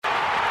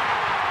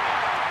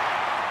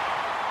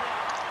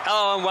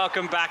Hello and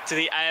welcome back to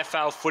the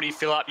AFL Footy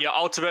Fill-Up, your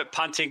ultimate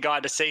punting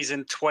guide to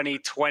season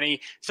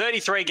 2020.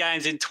 33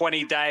 games in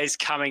 20 days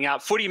coming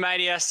up. Footy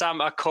Mania,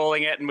 some are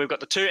calling it, and we've got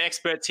the two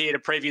experts here to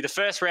preview the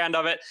first round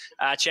of it.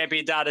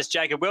 Champion Data's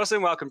Jacob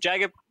Wilson. Welcome,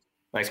 Jacob.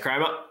 Thanks,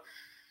 Kramer.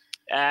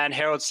 And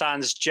Herald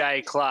Sun's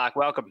Jay Clark.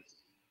 Welcome.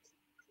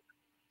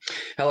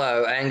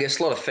 Hello, Angus.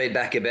 A lot of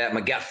feedback about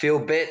my gut feel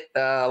bet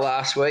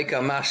last week, I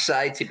must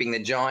say, tipping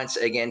the Giants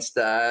against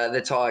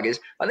the Tigers.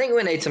 I think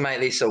we need to make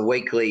this a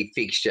weekly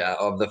fixture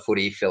of the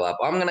footy fill-up.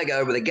 I'm going to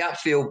go with a gut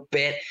feel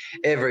bet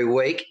every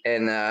week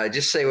and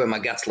just see where my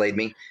guts lead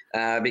me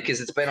because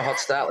it's been a hot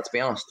start, let's be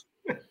honest.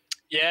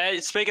 Yeah,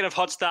 speaking of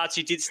hot starts,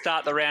 you did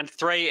start the round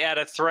 3 out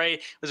of 3.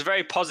 It was a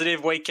very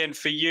positive weekend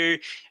for you.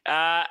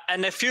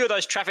 And a few of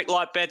those traffic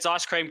light bets,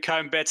 ice cream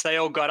cone bets, they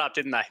all got up,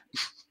 didn't they?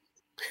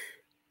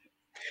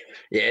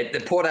 Yeah, the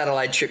Port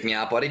Adelaide tripped me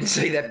up. I didn't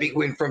see that big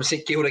win from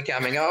St Kilda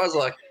coming. I was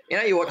like,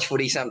 you watch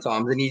footy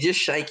sometimes and you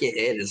just shake your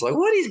head. It's like,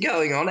 what is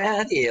going on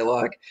out here?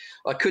 Like,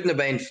 I couldn't have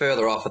been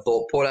further off. I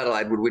thought Port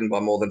Adelaide would win by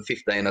more than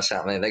 15 or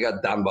something. They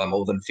got done by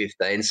more than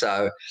 15.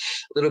 So a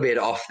little bit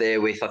off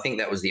there with, I think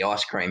that was the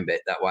ice cream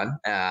bet, that one.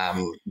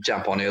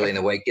 Jump on early in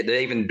the week. Get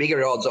even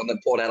bigger odds on the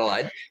Port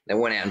Adelaide. They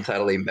went out and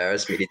totally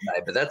embarrassed me, didn't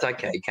they? But that's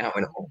okay. You can't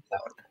win them all.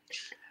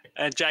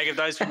 And Jacob,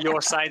 those were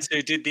your Saints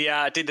who did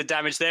the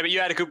damage there. But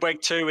you had a good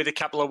week too with a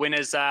couple of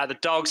winners. The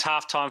Dogs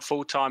half-time,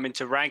 full-time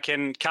into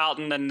Rankin,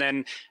 Carlton, and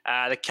then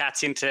the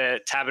Cats into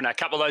Taberner. A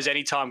couple of those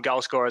anytime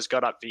goal scorers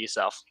got up for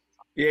yourself.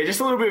 Yeah,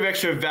 just a little bit of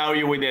extra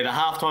value in there. The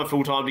half-time,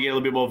 full-time to get a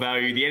little bit more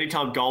value. The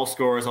anytime goal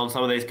scorers on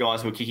some of these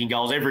guys who are kicking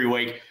goals every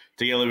week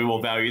to get a little bit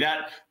more value.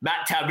 That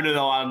Matt Taberner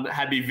one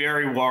had me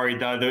very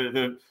worried though.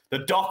 The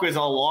Dockers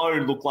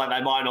alone looked like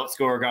they might not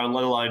score a goal,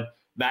 let alone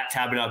Matt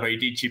Taberner, but he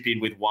did chip in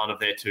with one of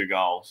their 2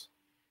 goals.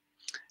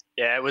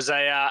 Yeah, it was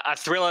a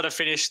thriller to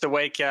finish the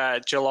week,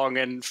 Geelong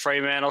and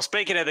Fremantle.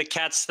 Speaking of the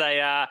Cats,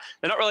 they're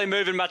not really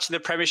moving much in the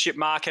premiership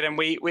market, and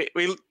we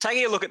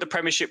taking a look at the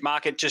premiership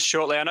market just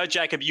shortly. I know,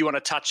 Jacob, you want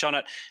to touch on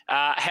it,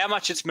 how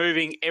much it's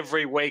moving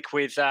every week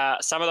with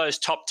some of those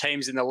top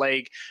teams in the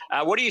league.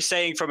 What are you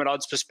seeing from an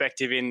odds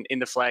perspective in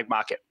the flag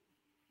market?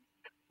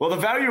 Well, the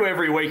value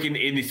every week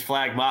in this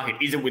flag market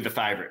isn't with the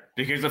favourite,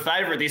 because the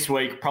favourite this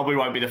week probably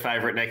won't be the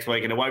favourite next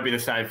week, and it won't be the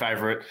same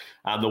favourite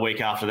the week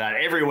after that.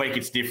 Every week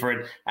it's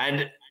different,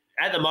 and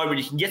at the moment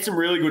you can get some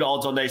really good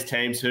odds on these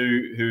teams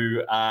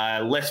who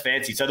are less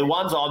fancy. So the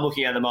ones I'm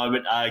looking at the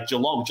moment are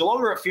Geelong.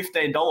 Geelong are at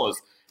 $15.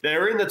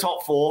 They're in the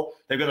top 4.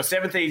 They've got the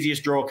 7th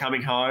easiest draw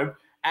coming home,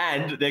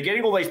 and they're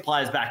getting all these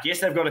players back. Yes,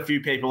 they've got a few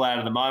people out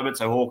at the moment,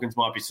 so Hawkins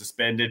might be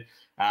suspended.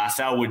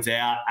 Selwood's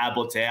out,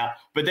 Ablett's out.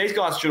 But these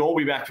guys should all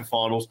be back for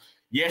finals.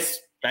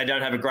 Yes, they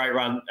don't have a great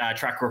run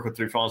track record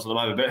through finals at the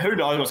moment, but who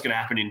knows what's going to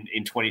happen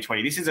in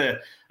 2020. This is a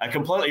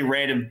completely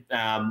random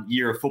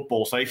year of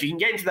football. So if you can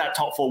get into that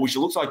top 4, which it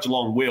looks like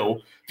Geelong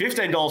will,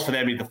 $15 for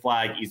them in the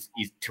flag is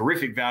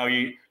terrific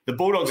value. The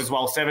Bulldogs as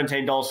well,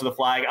 $17 for the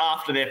flag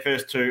after their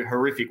first 2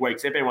 horrific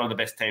weeks. They've been one of the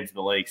best teams in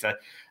the league. So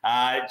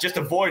just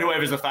avoid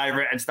whoever's the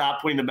favourite and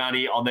start putting the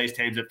money on these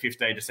teams at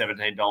 $15 to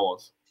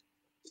 $17.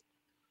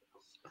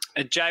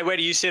 Jay, where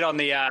do you sit on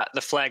the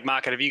flag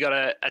market? Have you got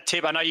a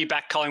tip? I know you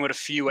backed Collingwood a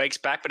few weeks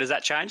back, but has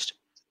that changed?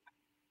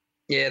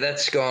 Yeah,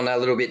 that's gone a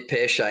little bit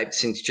pear-shaped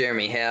since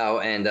Jeremy Howe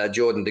and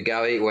Jordan De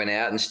Goey went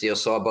out and Steel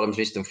Sidebottoms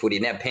missed them footy.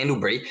 Now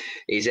Pendlebury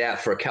is out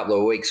for a couple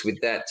of weeks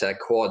with that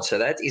quad, so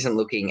that isn't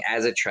looking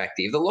as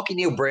attractive. The Lachie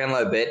Neale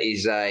Brownlow bet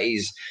is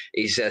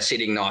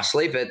sitting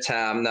nicely, but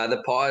no,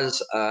 the Pies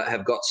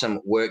have got some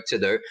work to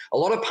do. A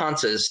lot of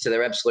punters, to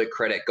their absolute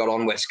credit, got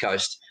on West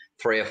Coast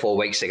 3 or 4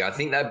 weeks ago. I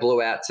think they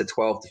blew out to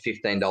 $12 to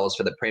 $15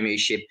 for the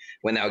premiership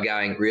when they were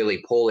going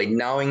really poorly,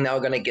 knowing they were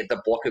going to get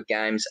the block of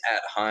games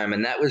at home,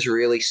 and that was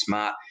really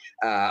smart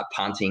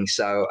punting.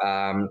 So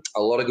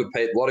a lot of good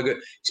people, a lot of good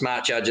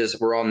smart judges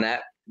were on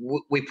that.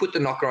 We put the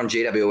knocker on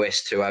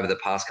GWS too over the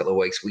past couple of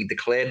weeks. We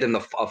declared them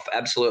the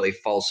absolutely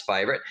false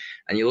favourite.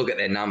 And you look at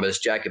their numbers,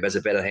 Jacob has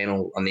a better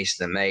handle on this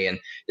than me, and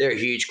they're a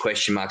huge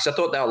question mark. So I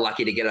thought they were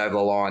lucky to get over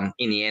the line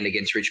in the end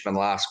against Richmond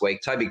last week.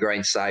 Toby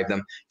Green saved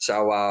them.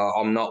 So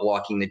I'm not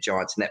liking the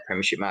Giants in that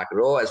premiership market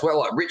at all. As well,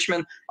 like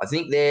Richmond, I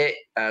think they're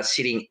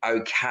sitting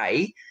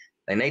okay.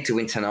 They need to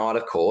win tonight,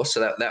 of course,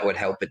 so that would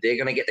help. But they're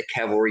going to get the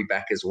cavalry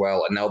back as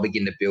well, and they'll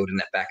begin to build in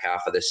that back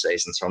half of the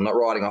season. So I'm not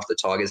riding off the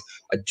Tigers.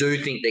 I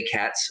do think the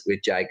Cats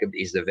with Jacob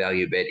is the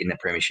value bet in the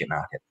premiership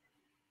market.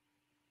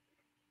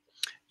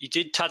 You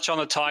did touch on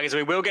the Tigers.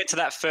 We will get to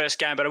that first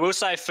game, but I will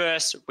say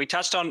first, we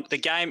touched on the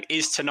game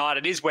is tonight.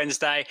 It is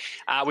Wednesday.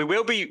 We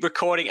will be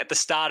recording at the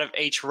start of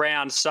each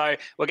round. So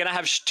we're going to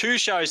have 2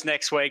 shows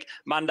next week,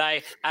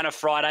 Monday and a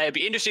Friday. It'll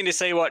be interesting to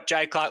see what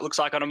Jay Clark looks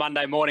like on a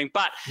Monday morning,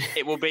 but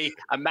it will be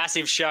a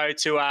massive show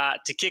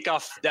to kick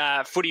off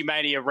Footy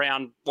Mania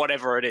round,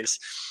 whatever it is.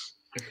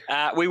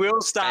 We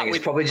will start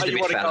with... probably just a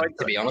bit fatter,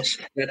 to be honest.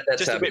 That's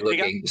just a bit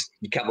bigger? Just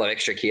a couple of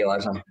extra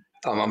kilos.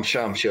 I'm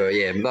sure.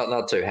 Yeah,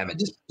 not too hammered,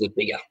 just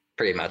bigger.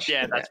 pretty much.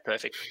 Yeah, that's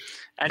perfect.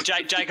 And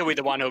Jake will be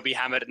the one who'll be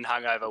hammered and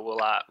hungover.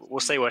 We'll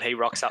see what he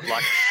rocks up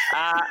like.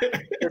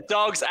 The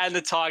Dogs and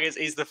the Tigers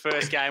is the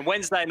first game.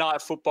 Wednesday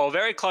night football.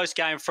 Very close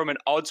game from an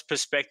odds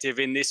perspective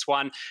in this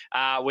one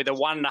with a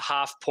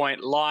 1.5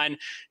 point line.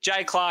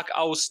 Jay Clark,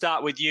 I will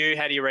start with you.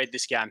 How do you read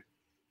this game?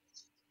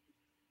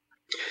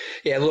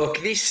 Yeah,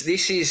 look, this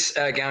is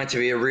going to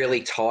be a really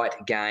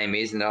tight game,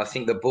 isn't it? I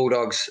think the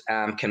Bulldogs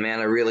can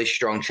mount a really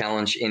strong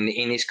challenge in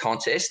this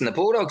contest, and the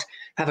Bulldogs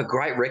have a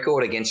great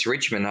record against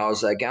Richmond. I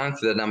was going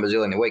through the numbers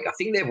earlier in the week. I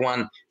think they've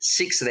won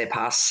 6 of their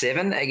past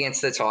 7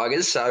 against the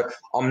Tigers, so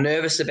I'm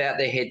nervous about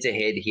their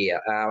head-to-head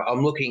here.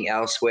 I'm looking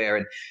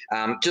elsewhere,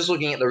 and just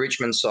looking at the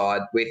Richmond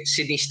side, with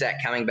Sydney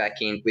Stack coming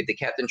back in, with the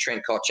captain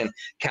Trent Cotchin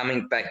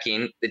coming back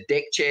in, the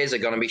deck chairs are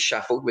going to be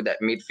shuffled with that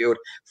midfield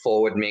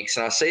forward mix,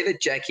 and I see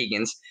that Jack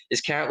Higgins is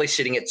currently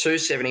sitting at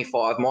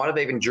 275, might have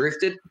even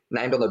drifted,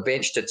 named on the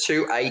bench to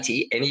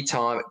 280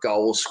 anytime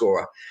goal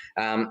scorer.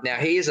 Now,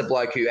 he is a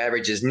bloke who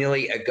averages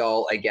nearly a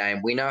goal a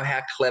game. We know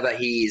how clever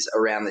he is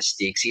around the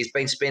sticks. He's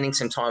been spending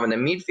some time in the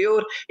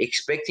midfield.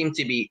 Expect him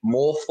to be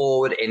more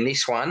forward in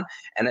this one.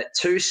 And at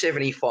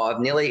 275,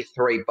 nearly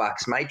 $3,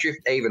 may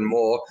drift even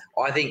more.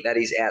 I think that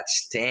is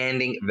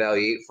outstanding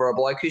value for a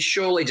bloke who's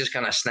surely just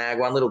going to snag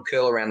one little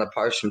curl around the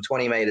post from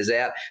 20 metres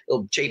out, a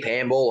little cheap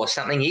handball or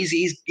something.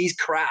 His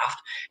craft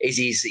is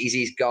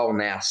his goal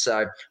now.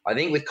 So I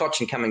think with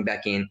Cochin coming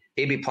back in,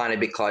 he'd be playing a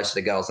bit closer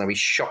to goals, and I'd be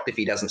shocked if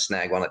he doesn't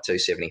snag one at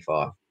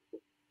 275.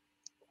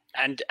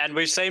 And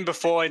we've seen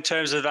before in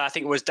terms of, I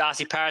think it was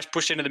Darcy Parish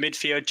pushed into the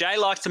midfield. Jay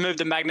likes to move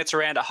the magnets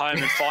around at home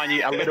and find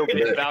you a little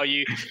bit of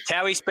value. It's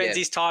how he spends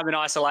his time in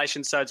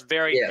isolation, so it's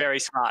very, very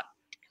smart.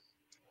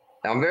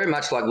 I'm very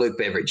much like Luke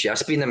Beveridge. I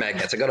spin the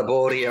magnets. I got a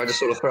board here. I just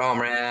sort of throw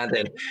them around,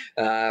 and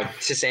it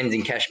just ends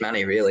in cash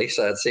money, really.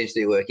 So it seems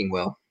to be working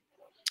well.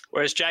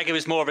 Whereas Jacob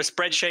is more of a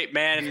spreadsheet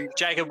man.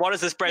 Jacob, what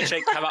does the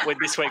spreadsheet come up with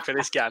this week for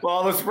this game?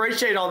 Well, the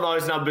spreadsheet on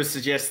those numbers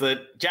suggests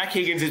that Jack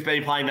Higgins has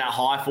been playing that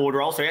high forward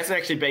role, so he hasn't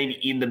actually been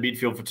in the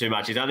midfield for too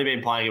much. He's only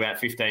been playing about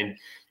 15,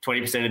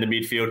 20% in the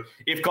midfield.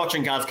 If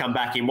Cochin does come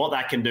back in, what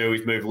that can do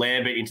is move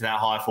Lambert into that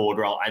high forward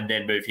role and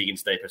then move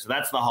Higgins deeper. So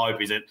that's the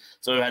hope, is it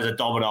sort of has a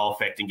domino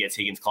effect and gets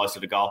Higgins closer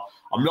to goal.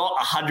 I'm not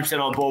 100%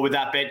 on board with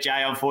that bet,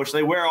 Jay,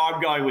 unfortunately. Where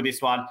I'm going with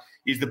this one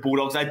is the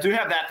Bulldogs. They do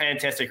have that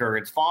fantastic record.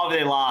 It's 5 of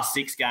their last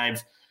 6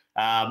 games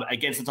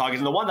against the Tigers,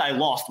 and the one they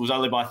lost was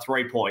only by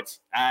 3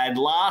 points. And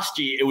last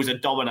year, it was a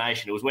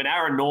domination. It was when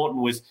Aaron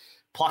Norton was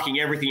plucking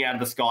everything out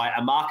of the sky,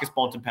 and Marcus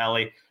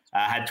Bontempelli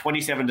had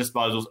 27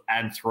 disposals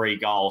and 3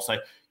 goals. So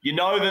you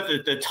know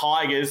that the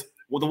Tigers,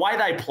 well, the way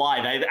they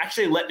play, they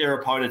actually let their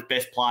opponent's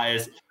best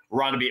players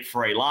run a bit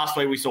free. Last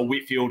week, we saw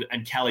Whitfield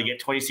and Kelly get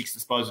 26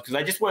 disposals because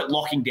they just weren't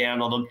locking down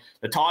on them.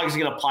 The Tigers are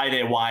going to play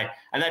their way,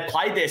 and they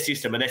played their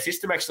system, and their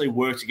system actually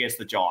worked against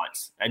the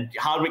Giants. And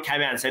Hardwick came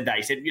out and said that.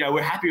 He said,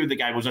 we're happy with the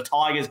game. It was a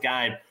Tigers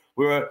game.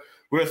 We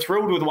were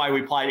thrilled with the way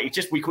we played it. It's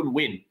just we couldn't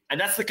win. And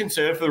that's the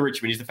concern for the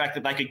Richmond, is the fact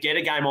that they could get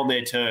a game on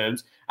their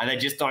terms, and they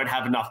just don't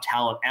have enough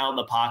talent out in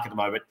the park at the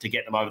moment to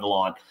get them over the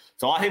line.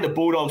 So I think the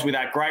Bulldogs, with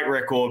that great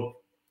record,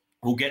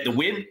 will get the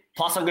win.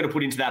 Plus, I'm going to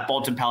put into that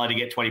Bontempelli to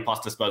get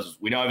 20-plus disposals.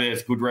 We know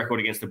there's a good record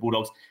against the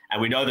Bulldogs,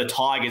 and we know the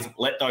Tigers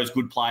let those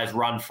good players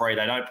run free.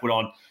 They don't put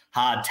on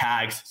hard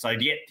tags. So to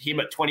get him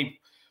at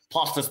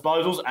 20-plus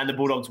disposals and the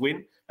Bulldogs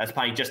win, that's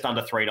paying just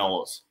under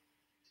 $3.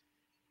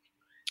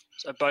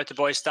 So both the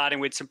boys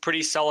starting with some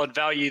pretty solid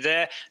value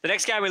there. The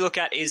next game we look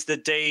at is the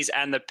D's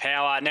and the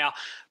Power. Now,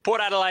 Port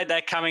Adelaide,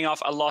 they're coming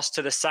off a loss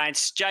to the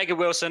Saints. Jacob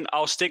Wilson,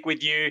 I'll stick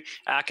with you.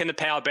 Can the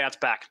Power bounce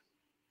back?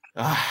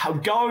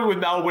 I'm going with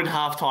Melbourne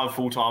half-time,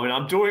 full-time, and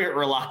I'm doing it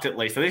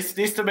reluctantly. So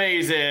this to me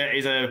is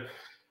a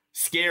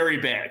scary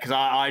bet, because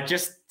I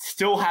just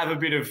still have a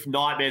bit of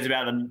nightmares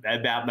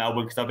about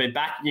Melbourne, because I've been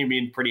backing him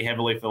in pretty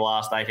heavily for the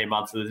last 18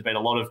 months. So there's been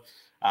a lot of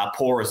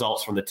poor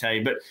results from the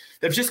team, but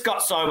they've just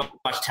got so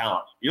much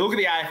talent. You look at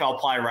the AFL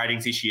player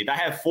ratings this year, they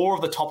have 4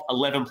 of the top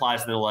 11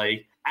 players in the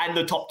league and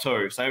the top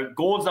 2. So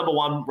Gordon's number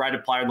 1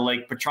 rated player in the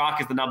league.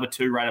 Petrarca's the number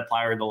 2 rated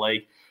player in the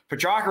league.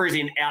 Petrarca is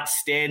in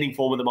outstanding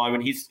form at the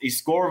moment. His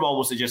scoring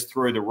almost is just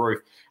through the roof.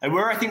 And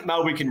where I think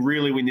Melbourne can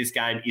really win this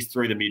game is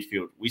through the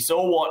midfield. We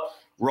saw what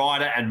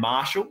Ryder and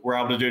Marshall were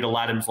able to do to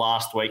Laddams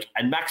last week,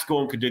 and Max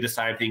Gawn could do the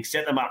same thing,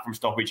 set them up from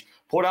stoppage.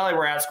 Port Adelaide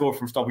were outscored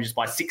from stoppages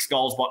by 6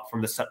 goals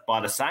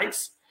by the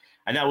Saints,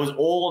 and that was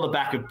all on the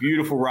back of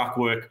beautiful ruck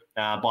work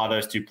by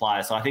those 2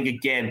 players. So I think,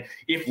 again,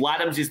 if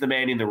Laddams is the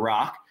man in the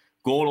ruck,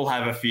 Gawn will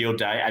have a field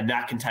day, and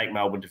that can take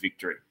Melbourne to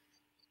victory.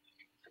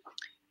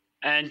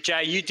 And,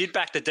 Jay, you did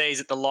back the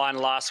Ds at the line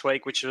last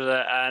week, which was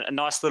a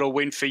nice little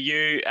win for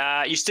you.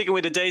 You sticking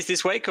with the Ds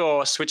this week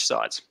or switch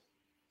sides?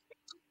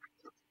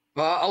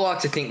 Well, I like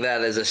to think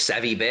that as a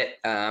savvy bet.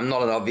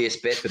 Not an obvious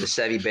bet, but a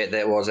savvy bet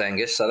that was,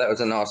 Angus. So that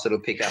was a nice little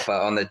pick-up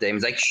on the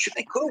Demons. They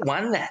could have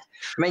won that.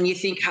 I mean, you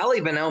think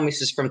Harley Bennell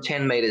misses from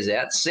 10 metres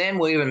out. Sam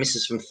Weaver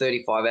misses from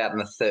 35 out in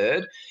the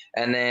third.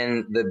 And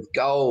then the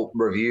goal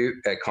review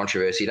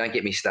controversy, don't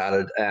get me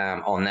started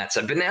on that.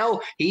 So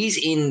Bennell,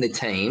 he's in the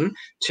team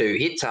to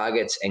hit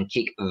targets and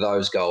kick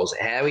those goals.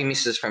 How he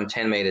misses from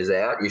 10 metres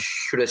out, you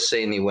should have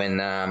seen me when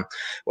that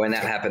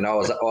happened. I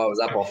was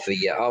up off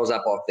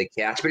the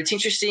couch. But it's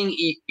interesting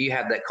you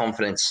have that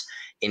confidence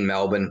in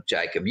Melbourne,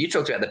 Jacob. You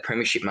talked about the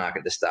premiership mark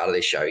at the start of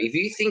this show. If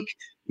you think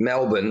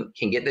Melbourne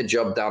can get the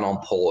job done on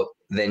Port,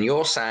 then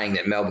you're saying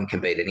that Melbourne can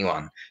beat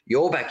anyone.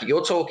 You're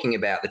talking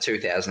about the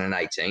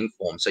 2018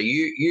 form. So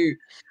you'd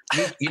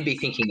be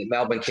thinking that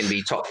Melbourne can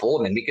be top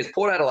four then, because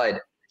Port Adelaide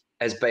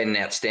has been an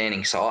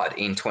outstanding side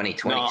in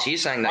 2020. No, so you're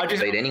saying they can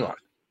beat anyone.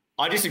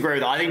 I disagree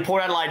with that. I think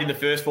Port Adelaide in the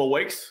first 4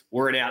 weeks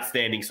were an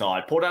outstanding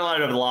side. Port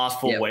Adelaide over the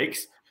last 4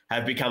 weeks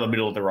have become a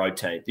middle-of-the-road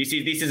team. This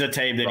is a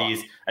team that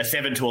is a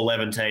 7 to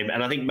 11 team,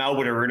 and I think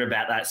Melbourne are in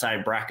about that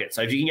same bracket.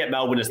 So if you can get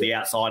Melbourne as the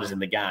outsiders in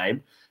the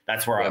game,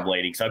 that's where I'm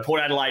leading. So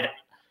Port Adelaide,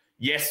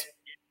 yes,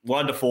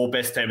 1 to 4,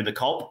 best team in the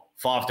comp.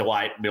 5 to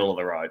 8, middle of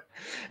the road.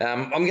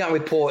 I'm going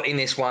with Port in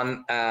this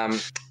one,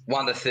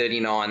 1 to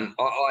 39.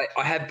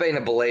 I have been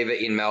a believer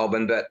in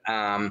Melbourne, but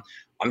I'm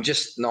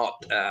just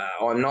not.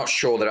 I'm not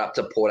sure they're up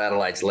to Port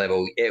Adelaide's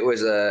level. It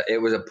was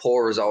a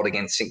poor result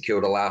against St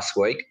Kilda last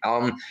week.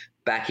 I'm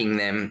backing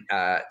them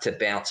to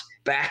bounce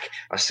back.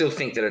 I still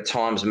think that at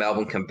times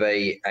Melbourne can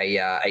be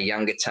a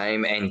younger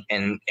team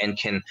and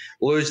can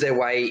lose their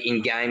way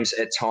in games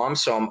at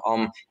times. So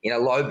I'm in a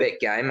low bet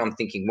game. I'm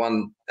thinking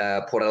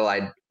Port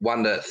Adelaide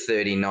 1 to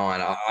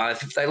 39.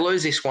 If they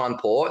lose this one,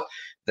 Port,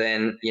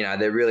 then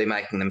they're really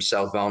making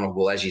themselves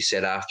vulnerable, as you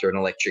said, after an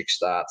electric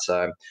start.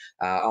 So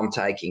I'm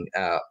taking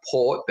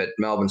Port, but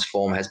Melbourne's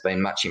form has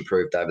been much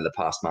improved over the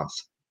past month.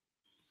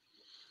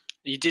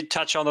 You did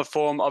touch on the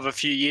form of a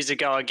few years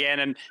ago again.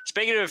 And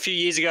speaking of a few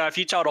years ago, if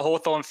you told a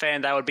Hawthorn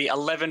fan they would be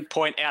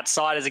 11-point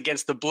outsiders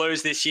against the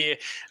Blues this year,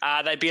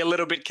 they'd be a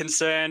little bit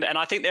concerned. And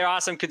I think there are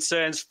some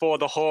concerns for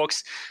the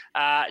Hawks.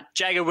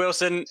 Jacob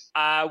Wilson,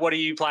 what are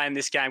you playing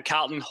this game?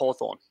 Carlton,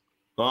 Hawthorn?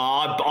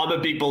 I'm a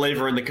big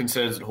believer in the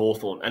concerns at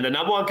Hawthorn. And the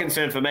number one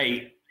concern for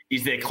me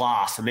is their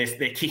class and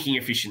their kicking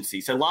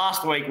efficiency. So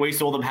last week we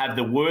saw them have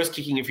the worst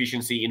kicking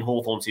efficiency in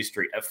Hawthorn's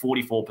history at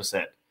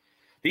 44%.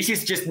 This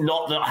is just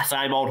not the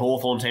same old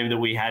Hawthorn team that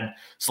we had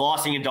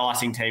slicing and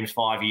dicing teams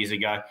 5 years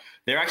ago.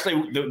 They're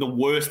actually the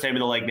worst team in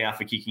the league now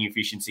for kicking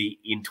efficiency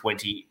in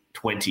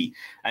 2020.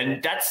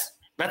 And that's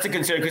a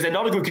concern because they're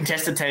not a good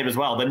contested team as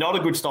well. They're not a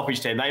good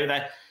stoppage team.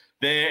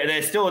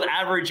 They're still an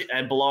average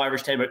and below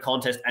average team at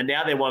contest, and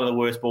now they're one of the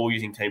worst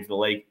ball-using teams in the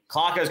league.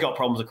 Clarko's got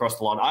problems across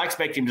the line. I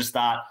expect him to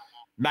start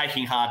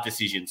making hard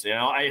decisions.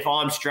 If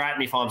I'm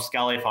Stratton, if I'm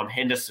Scully, if I'm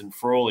Henderson,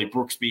 Frawley,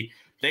 Brooksby,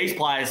 these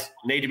players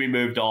need to be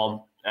moved on.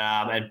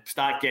 And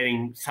start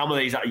getting some of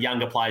these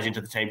younger players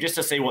into the team just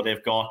to see what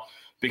they've got,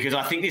 because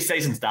I think this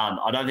season's done.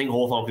 I don't think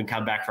Hawthorn can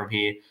come back from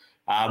here.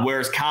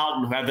 Whereas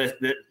Carlton, who have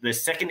the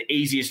second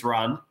easiest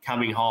run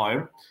coming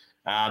home,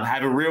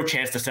 have a real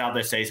chance to start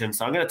their season.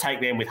 So I'm going to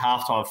take them with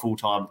halftime,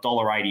 full-time,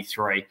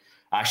 $1.83.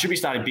 Should be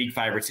starting big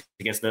favourites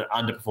against the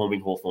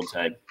underperforming Hawthorn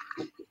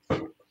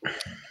team.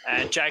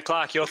 And Jay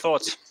Clark, your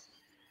thoughts?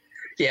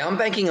 Yeah, I'm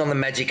banking on the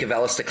magic of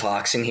Alistair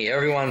Clarkson here.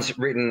 Everyone's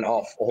written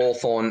off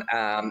Hawthorn,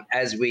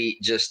 as we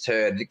just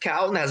heard.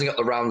 Carlton hasn't got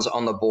the runs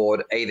on the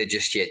board either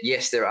just yet.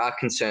 Yes, there are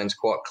concerns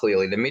quite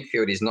clearly. The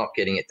midfield is not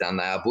getting it done.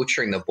 They are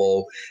butchering the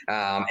ball.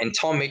 And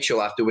Tom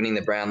Mitchell, after winning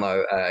the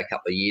Brownlow a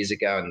couple of years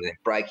ago and then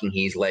breaking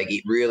his leg,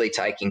 it really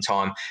taking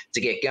time to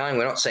get going.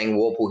 We're not seeing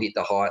Warple hit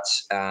the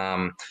heights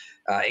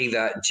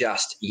either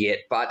just yet.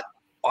 But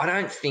I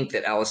don't think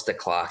that Alistair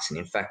Clarkson,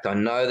 in fact, I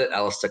know that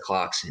Alistair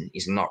Clarkson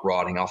is not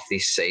riding off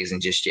this season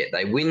just yet.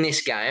 They win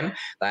this game.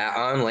 They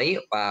are only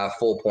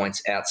 4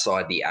 points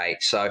outside the 8.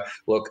 So,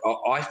 look,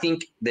 I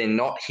think they're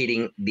not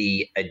hitting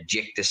the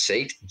ejector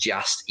seat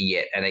just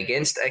yet. And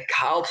against a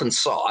Carlton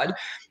side,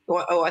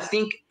 I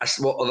think,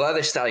 although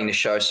they're starting to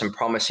show some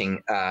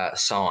promising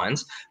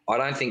signs, I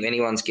don't think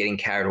anyone's getting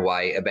carried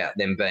away about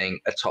them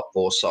being a top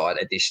 4 side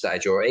at this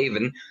stage, or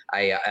even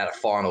at a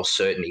final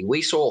certainty.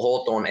 We saw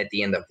Hawthorn at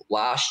the end of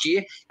last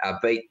year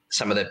beat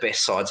some of the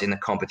best sides in the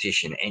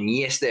competition. And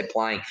yes, they're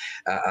playing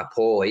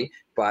poorly,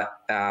 but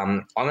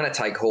I'm going to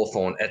take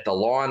Hawthorn at the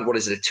line. What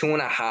is it, a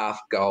 2.5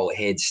 goal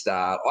head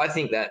start? I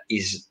think that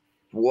is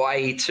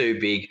way too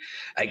big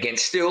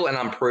against still an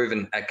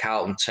unproven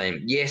Carlton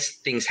team. Yes,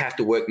 things have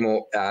to work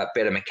more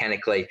better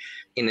mechanically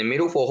in the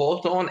middle for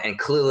Hawthorn, and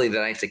clearly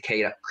they need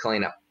to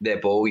clean up their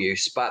ball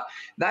use. But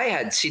they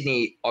had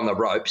Sydney on the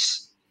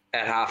ropes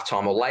at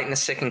halftime or late in the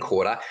second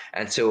quarter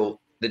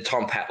until the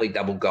Tom Patley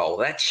double goal.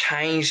 That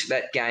changed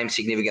that game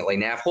significantly.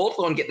 Now, if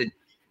Hawthorn get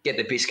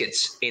the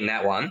biscuits in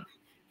that one,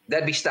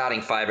 they'd be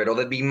starting favourite, or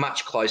they'd be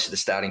much closer to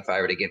starting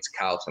favourite against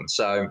Carlton.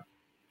 So,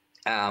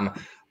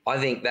 I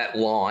think that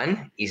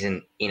line is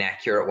an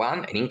inaccurate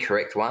one, an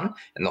incorrect one,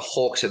 and the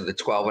Hawks at the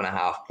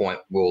 12.5 point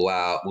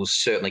will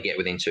certainly get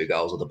within 2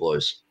 goals of the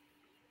Blues.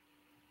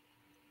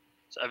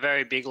 A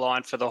very big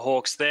line for the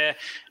Hawks there.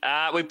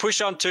 We push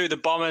on to the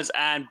Bombers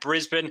and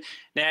Brisbane.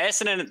 Now,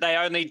 Essendon, they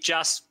only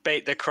just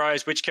beat the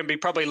Crows, which can be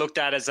probably looked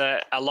at as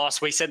a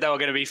loss. We said they were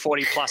going to be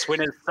 40-plus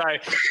winners. So,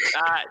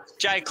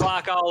 Jay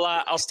Clark,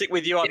 I'll stick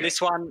with you on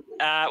this one.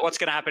 What's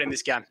going to happen in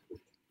this game?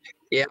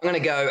 Yeah, I'm going to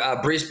go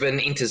Brisbane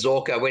into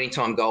Zorko,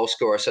 anytime goal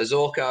scorer. So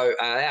Zorko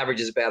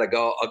averages about a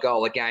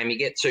goal a game. You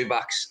get $2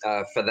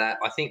 for that.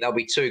 I think they'll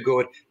be too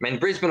good. I mean,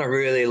 Brisbane are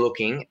really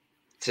looking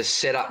to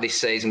set up this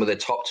season with a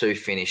top 2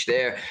 finish.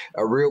 They're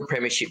a real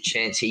premiership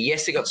chance here.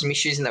 Yes, they got some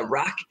issues in the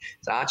ruck.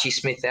 So Archie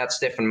Smith out,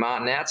 Stephen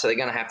Martin out, so they're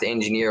going to have to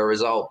engineer a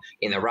result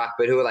in the ruck.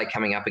 But who are they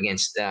coming up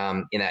against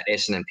in that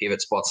Essendon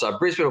pivot spot? So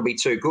Brisbane will be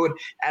too good.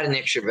 Add an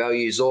extra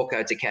value,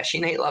 Zorko to cash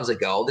in. He loves a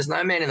goal. There's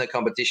no man in the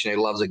competition who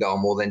loves a goal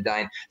more than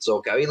Dane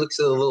Zorko. He looks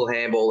at the little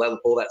handball,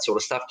 all that sort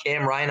of stuff.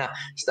 Cam Rayner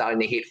starting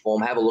to hit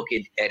form. Have a look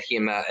at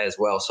him as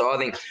well. So I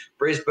think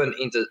Brisbane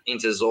into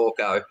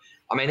Zorko.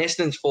 I mean,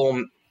 Essendon's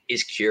form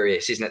is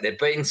curious, isn't it? They've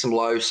beaten some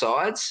low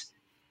sides.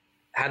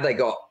 Have they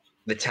got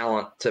the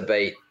talent to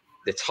beat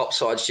the top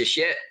sides just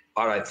yet?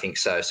 I don't think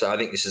so. So I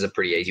think this is a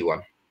pretty easy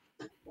one.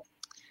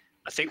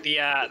 I think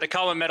the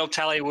Coleman medal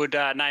tally would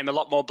name a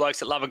lot more blokes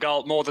that love a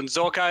goal more than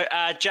Zorko.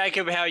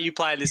 Jacob, how are you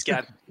playing this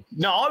game?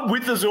 No, I'm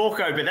with the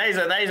Zorko, but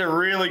that is a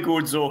really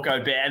good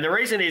Zorko bet. And the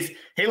reason is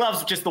he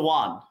loves just the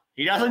one.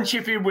 He doesn't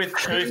chip in with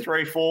 2,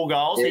 3, 4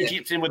 goals. Yeah. He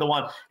chips in with the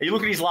one. If you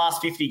look at his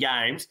last 50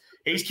 games,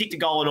 he's kicked a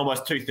goal in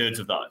almost 2/3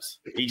 of those.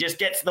 He just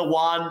gets the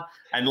one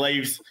and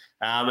leaves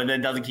and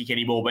then doesn't kick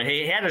anymore. But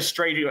he had a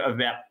streak of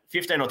about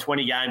 15 or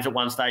 20 games at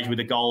one stage with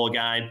a goal a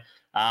game.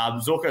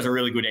 Zorko's a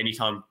really good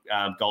anytime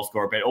goal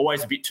scorer, but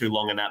always a bit too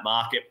long in that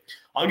market.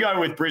 I'm going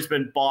with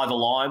Brisbane by the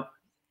line.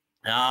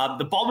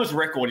 The Bombers'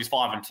 record is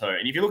 5-2.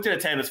 And if you looked at a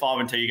team that's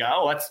 5-2, you go,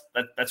 oh,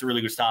 that's a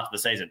really good start to the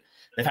season.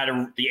 They've had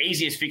the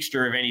easiest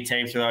fixture of any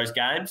team through those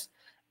games,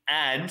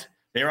 and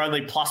they're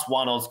only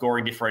 +1 on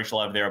scoring differential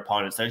over their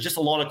opponents. So there's just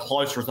a lot of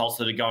close results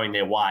that are going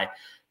their way.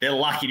 They're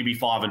lucky to be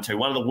 5-2.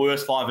 One of the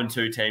worst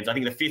 5-2 teams. I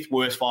think the 5th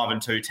worst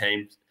 5-2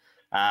 team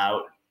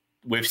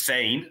we've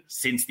seen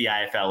since the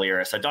AFL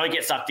era. So don't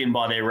get sucked in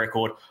by their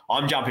record.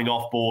 I'm jumping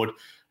off board.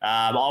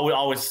 I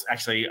was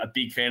actually a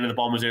big fan of the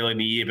Bombers early in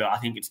the year, but I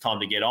think it's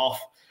time to get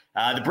off.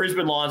 The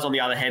Brisbane Lions, on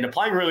the other hand, are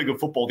playing really good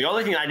football. The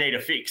only thing they need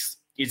to fix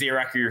is their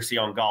accuracy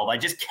on goal. They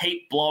just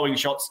keep blowing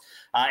shots.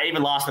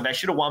 Even last night, they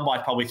should have won by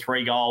probably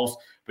 3 goals,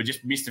 but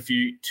just missed a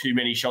few too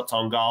many shots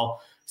on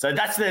goal. So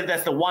that's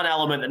the one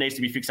element that needs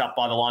to be fixed up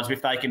by the Lions.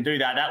 If they can do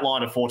that, that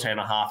line of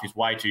 14.5 is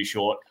way too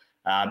short.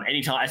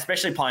 Anytime,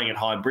 especially playing at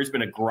home,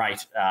 Brisbane are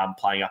great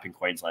playing up in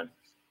Queensland.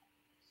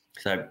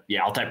 So,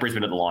 yeah, I'll take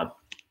Brisbane at the line.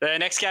 The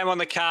next game on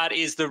the card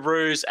is the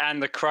Roos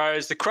and the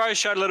Crows. The Crows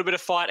showed a little bit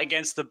of fight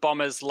against the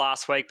Bombers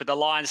last week, but the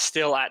line's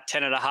still at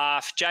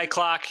 10.5. Jay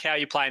Clark, how are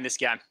you playing this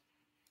game?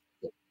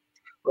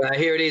 Well,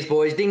 here it is,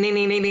 boys. Ding, ding,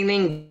 ding, ding, ding,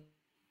 ding.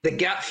 The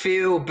gut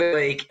feel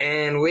week,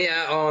 and we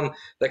are on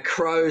the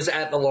Crows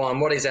at the line.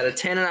 What is that? A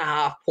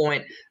 10.5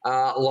 point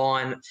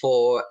line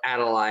for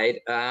Adelaide.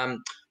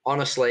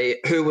 Honestly,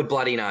 who would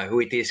bloody know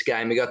with this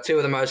game? We got 2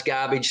 of the most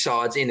garbage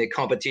sides in the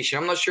competition.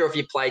 I'm not sure if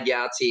you played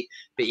Yahtzee,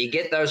 but you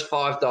get those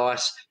 5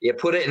 dice, you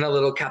put it in a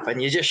little cup,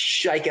 and you just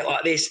shake it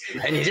like this,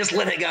 and you just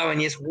let it go,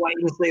 and you just wait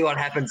and see what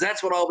happens.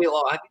 That's what I'll be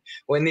like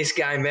when this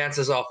game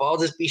bounces off. I'll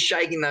just be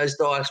shaking those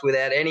dice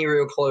without any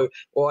real clue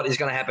what is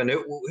going to happen.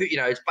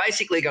 It's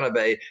basically going to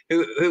be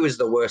who is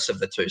the worst of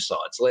the 2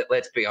 sides.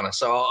 Let's be honest.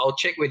 So I'll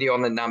check with you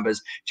on the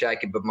numbers,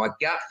 Jacob. But my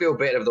gut feel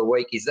bet of the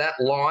week is that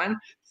line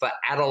for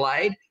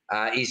Adelaide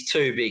is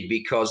too big,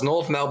 because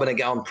North Melbourne are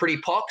going pretty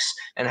pox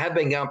and have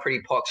been going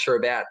pretty pox for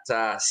about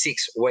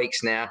 6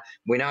 weeks now.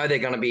 We know they're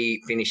going to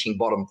be finishing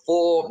bottom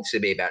 4. It's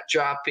going to be about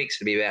draft picks.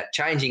 It's going to be about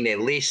changing their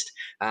list.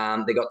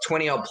 They've got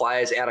 20-odd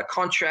players out of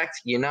contract.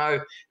 A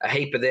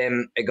heap of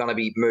them are going to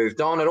be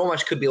moved on. It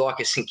almost could be like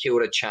a St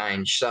Kilda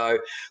change. So,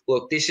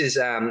 look, this is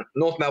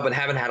North Melbourne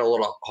haven't had a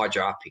lot of high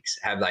draft picks,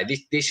 have they?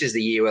 This is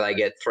the year where they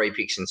get 3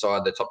 picks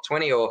inside the top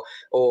 20 or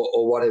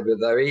whatever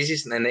there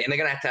is. And they're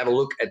going to have a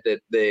look at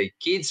the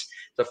kids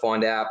to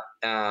find out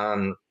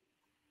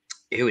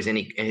who is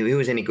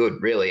any good,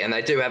 really. And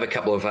they do have a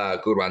couple of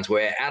good ones,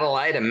 where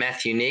Adelaide and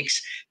Matthew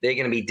Nicks, they're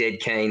going to be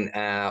dead keen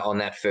on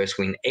that first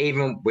win,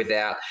 even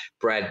without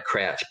Brad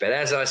Crouch. But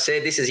as I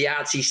said, this is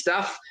Yahtzee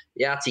stuff,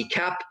 Yahtzee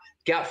Cup,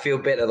 gut feel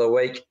bet of the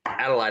week,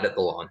 Adelaide at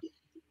the line.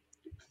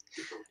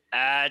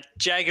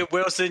 Jacob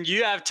Wilson,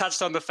 you have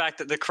touched on the fact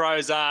that the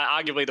Crows are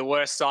arguably the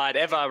worst side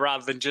ever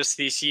rather than just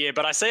this year.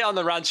 But I see on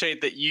the run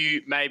sheet that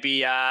you may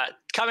be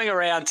coming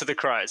around to the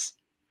Crows.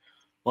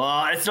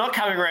 Well, it's not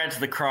coming around to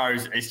the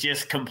Crows. It's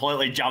just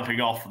completely jumping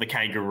off the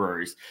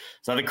Kangaroos.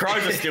 So the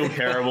Crows are still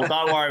terrible.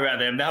 Don't worry about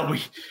them.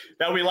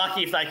 They'll be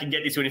lucky if they can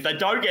get this win. If they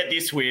don't get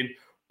this win,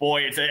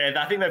 boy,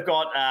 I think they've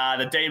got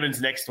the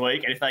Demons next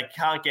week. And if they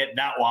can't get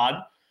that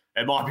one,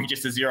 it might be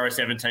just a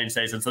 0-17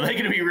 season. So they're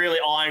going to be really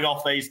eyeing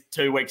off these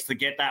 2 weeks to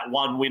get that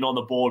one win on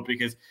the board,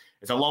 because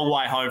it's a long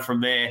way home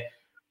from there.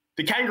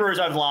 The Kangaroos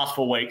over the last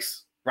 4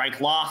 weeks ranked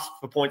last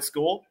for points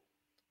score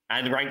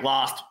and ranked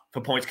last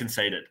for points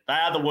conceded. They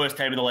are the worst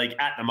team in the league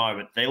at the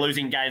moment. They're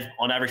losing games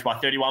on average by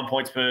 31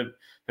 points per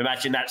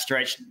match in that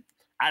stretch.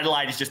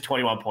 Adelaide is just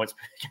 21 points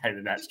per game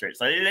in that stretch.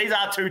 So these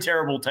are two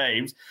terrible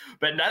teams.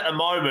 But at the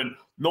moment,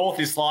 North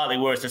is slightly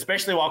worse,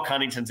 especially while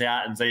Cunnington's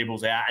out and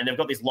Zeebel's out, and they've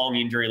got this long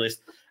injury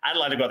list.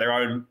 Adelaide have got their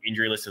own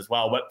injury list as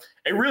well, but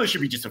it really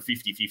should be just a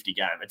 50-50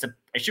 game.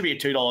 It should be a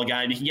 $2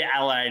 game. You can get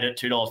Adelaide at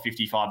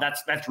 $2.55.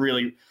 That's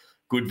really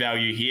good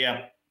value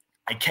here.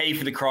 A key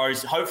for the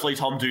Crows, hopefully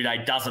Tom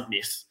Doedee doesn't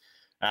miss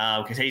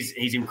because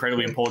he's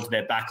incredibly important to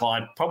their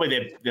backline.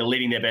 Probably they're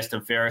leading their best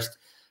and fairest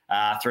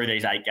through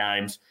these 8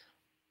 games.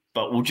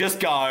 But we'll just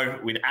go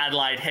with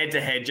Adelaide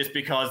head-to-head just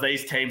because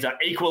these teams are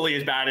equally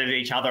as bad at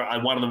each other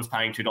and one of them is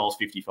paying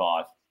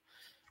 $2.55.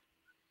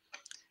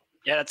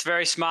 Yeah, that's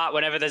very smart.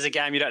 Whenever there's a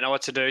game you don't know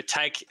what to do,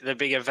 take the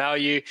bigger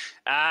value.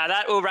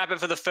 That will wrap it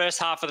for the first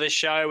half of the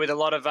show with a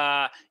lot of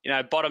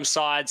bottom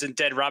sides and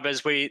dead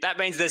rubbers. That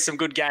means there's some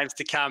good games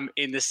to come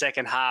in the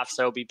second half,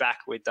 so we'll be back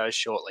with those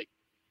shortly.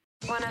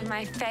 One of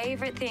my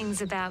favourite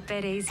things about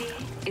BetEasy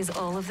is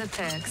all of the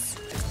perks.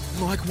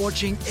 Like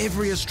watching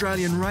every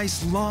Australian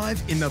race live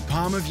in the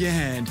palm of your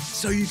hand,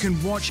 so you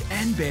can watch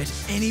and bet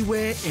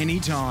anywhere,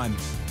 anytime.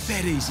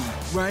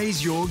 BetEasy.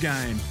 Raise your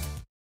game.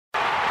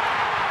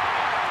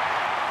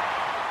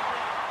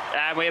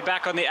 And we're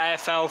back on the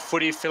AFL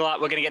footy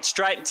fill-up. We're going to get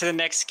straight into the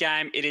next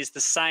game. It is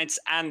the Saints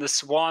and the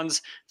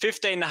Swans.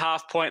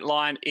 15.5-point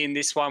line in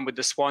this one with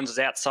the Swans as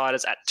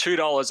outsiders at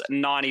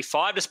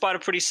 $2.95, despite a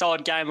pretty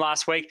solid game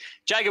last week.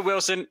 Jacob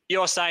Wilson,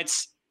 your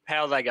Saints,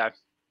 how do they go?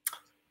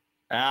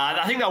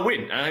 I think they'll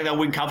win. I think they'll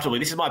win comfortably.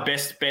 This is my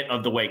best bet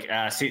of the week.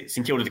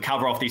 St Kilda to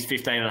cover off this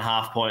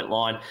 15.5-point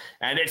line.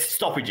 And it's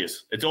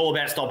stoppages. It's all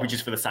about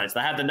stoppages for the Saints. They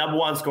have the number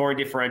 1 scoring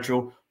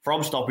differential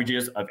from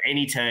stoppages of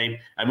any team.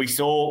 And we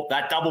saw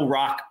that double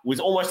ruck was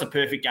almost a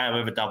perfect game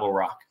of a double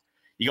ruck.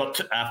 You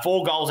got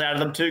 4 goals out of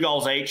them, 2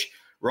 goals each.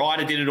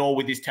 Ryder did it all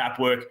with his tap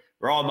work.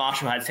 Ryan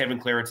Marshall had 7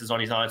 clearances on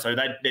his own. So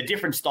they're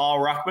different style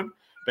ruckmen,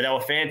 but they were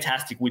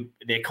fantastic with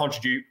their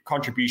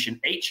contribution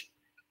each.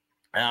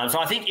 So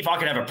I think if I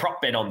could have a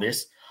prop bet on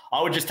this,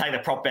 I would just take the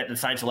prop bet that the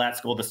Saints will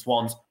outscore the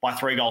Swans by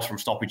 3 goals from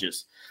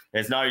stoppages.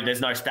 There's no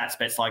stats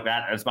bets like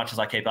that, as much as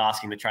I keep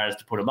asking the traders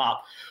to put them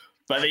up.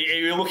 But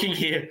you're looking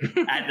here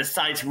at the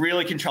Saints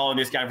really controlling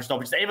this game for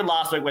stoppages. Even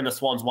last week when the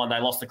Swans won, they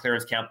lost the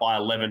clearance count by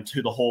 11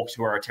 to the Hawks,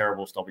 who are a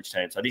terrible stoppage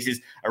team. So this is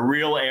a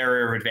real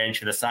area of advantage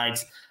for the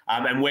Saints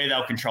and where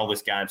they'll control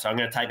this game. So I'm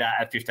going to take that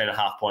at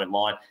 15.5-point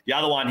line. The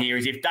other one here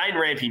is if Dane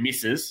Rampy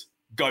misses,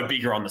 go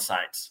bigger on the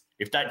Saints.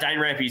 If Dane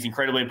Rampy is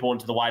incredibly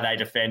important to the way they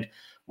defend,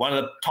 one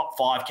of the top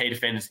 5 key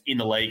defenders in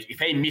the league, if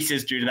he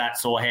misses due to that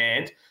sore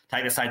hand,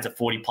 take the Saints at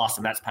 40+,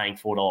 and that's paying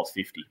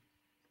 $4.50.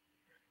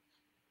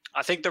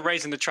 I think the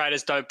reason the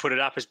traders don't put it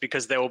up is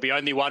because there will be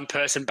only one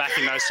person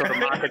backing those sort of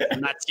markets,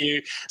 and that's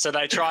you. So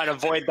they try and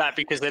avoid that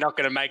because they're not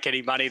going to make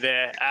any money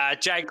there.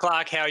 Jade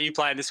Clark, how are you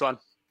playing this one?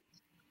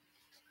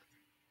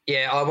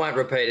 Yeah, I won't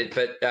repeat it,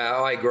 but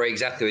I agree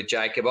exactly with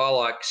Jacob. I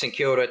like St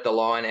Kilda at the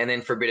line, and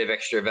then for a bit of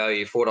extra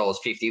value,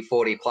 $4.50,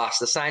 40+.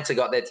 The Saints have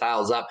got their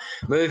tails up,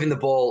 moving the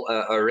ball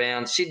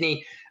around.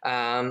 Sydney,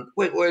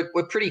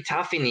 we're pretty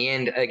tough in the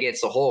end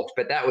against the Hawks,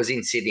 but that was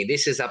in Sydney.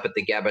 This is up at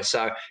the Gabba,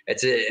 so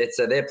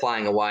they're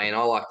playing away, and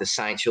I like the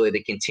Saints really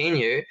to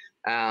continue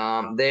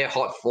their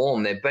hot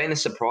form. They've been the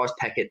surprise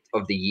packet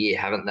of the year,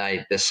 haven't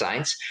they, the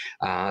Saints?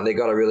 They've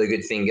got a really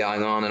good thing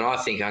going on, and I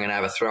think I'm going to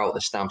have a throw at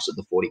the stumps at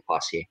the 40+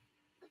 here.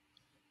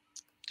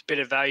 Bit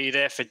of value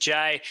there for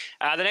Jay.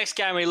 The next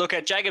game we look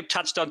at, Jacob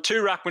touched on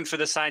 2 ruckmen for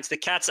the Saints. The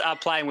Cats are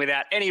playing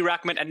without any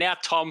ruckman, and now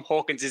Tom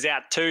Hawkins is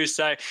out too.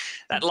 So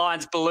that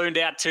line's ballooned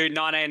out to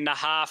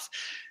 19.5.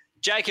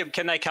 Jacob,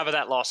 can they cover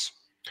that loss?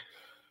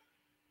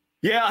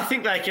 Yeah, I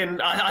think they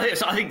can. I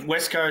think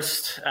West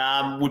Coast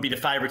would be the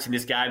favourites in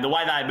this game. The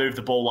way they moved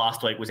the ball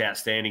last week was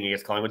outstanding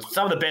against Collingwood.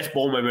 Some of the best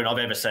ball movement I've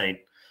ever seen,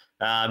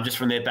 just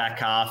from their back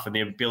half and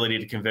their ability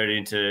to convert it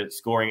into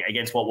scoring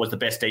against what was the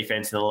best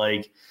defence in the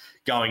league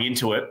going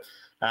into it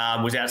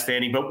was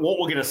outstanding. But what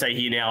we're going to see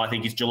here now, I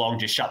think, is Geelong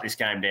just shut this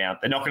game down.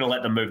 They're not going to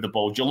let them move the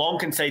ball. Geelong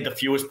concede the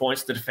fewest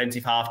points to the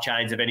defensive half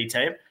chains of any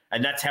team,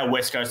 and that's how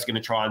West Coast is going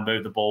to try and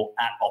move the ball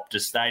at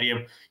Optus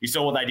Stadium. You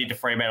saw what they did to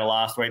Fremantle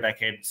last week. They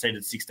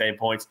conceded 16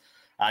 points.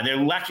 They're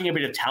lacking a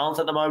bit of talent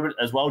at the moment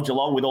as well,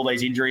 Geelong, with all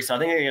these injuries. So I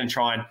think they're going to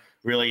try and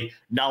really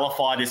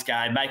nullify this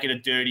game, make it a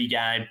dirty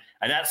game,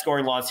 and that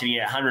scoring line sitting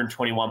at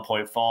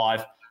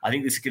 121.5. I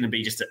think this is going to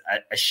be just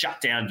a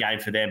shutdown game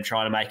for them,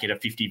 trying to make it a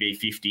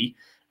 50v50.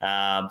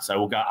 So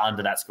we'll go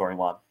under that scoring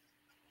line.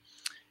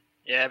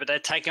 Yeah, but they're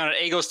taking on an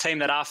Eagles team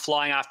that are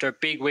flying after a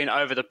big win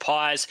over the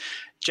Pies.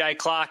 Jay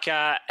Clark,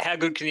 how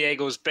good can the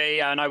Eagles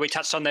be? I know we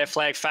touched on their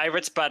flag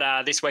favourites,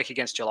 but this week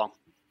against Geelong.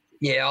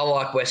 Yeah, I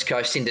like West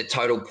Coast into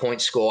total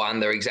point score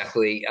under,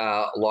 exactly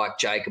like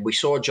Jacob. We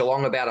saw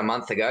Geelong about a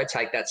month ago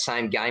take that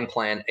same game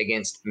plan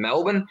against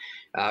Melbourne.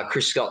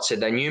 Chris Scott said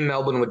they knew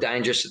Melbourne were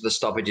dangerous at the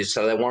stoppages,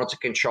 so they wanted to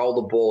control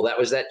the ball. That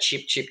was that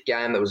chip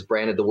game that was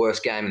branded the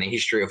worst game in the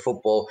history of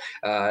football,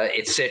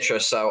 etc.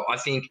 So I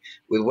think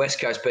with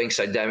West Coast being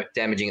so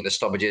damaging at the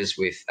stoppages,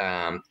 with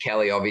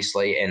Kelly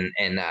obviously and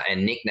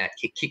Nick Nat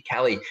kick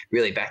Kelly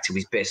really back to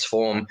his best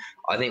form,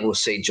 I think we'll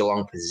see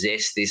Geelong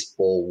possess this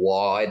ball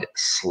wide,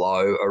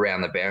 slow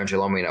around the boundary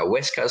line. We know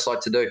West Coast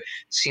like to do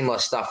similar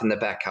stuff in the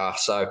back half.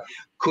 So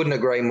couldn't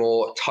agree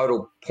more.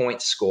 Total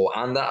point score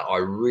under. I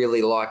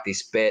really like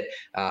this bet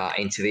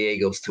into the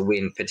Eagles to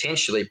win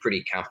potentially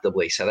pretty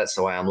comfortably. So that's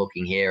the way I'm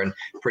looking here, and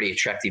pretty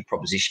attractive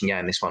proposition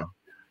game, this one.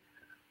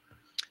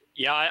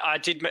 Yeah, I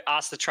did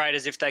ask the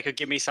traders if they could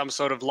give me some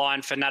sort of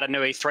line for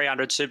Natanui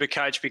 300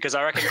 Supercoach, because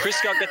I reckon Chris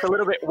Scott gets a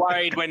little bit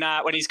worried when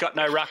he's got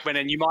no ruckman,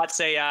 and you might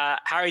see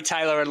Harry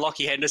Taylor and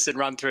Lockie Henderson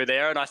run through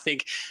there, and I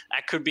think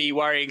that could be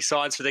worrying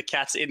signs for the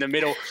Cats in the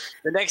middle.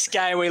 The next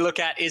game we look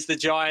at is the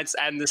Giants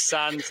and the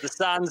Suns. The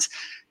Suns,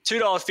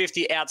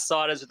 $2.50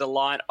 outsiders with a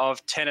line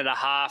of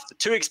 10.5. The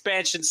two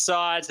expansion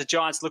sides, the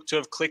Giants look to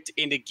have clicked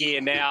into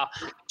gear now.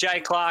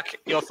 Jay Clark,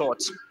 your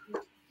thoughts?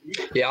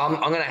 Yeah, I'm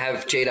going to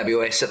have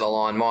GWS at the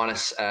line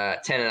minus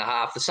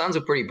 10.5. The Suns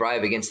were pretty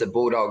brave against the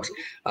Bulldogs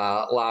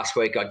last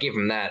week. I give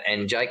them that.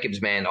 And Jacob's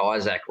man,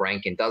 Isaac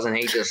Rankin, doesn't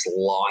he just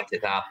light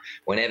it up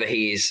whenever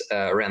he is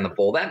around the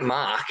ball? That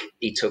mark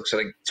he took,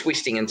 sort of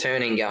twisting and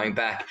turning going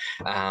back,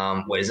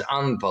 was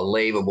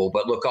unbelievable.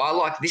 But look,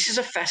 this is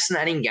a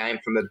fascinating game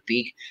from a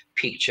big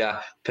picture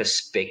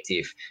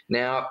perspective.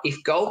 Now,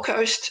 if Gold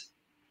Coast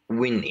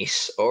win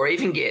this, or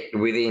even get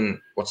within,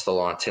 what's the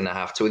line,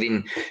 10.5,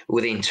 to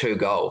within 2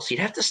 goals,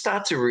 you'd have to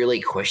start to really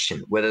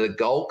question whether the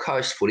Gold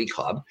Coast Footy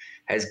Club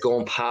has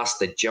gone past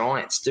the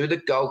Giants. Do the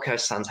Gold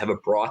Coast Suns have a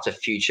brighter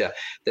future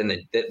than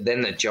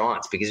the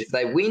Giants? Because if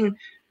they win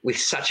with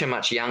such a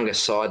much younger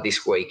side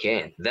this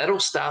weekend,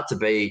 that'll start to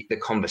be the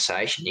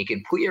conversation. You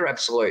can put your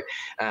absolute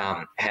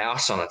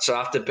house on it. So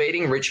after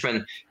beating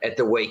Richmond at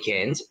the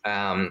weekend,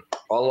 I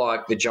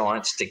like the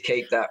Giants to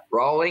keep that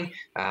rolling.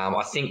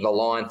 I think the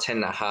line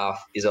 10.5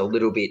 is a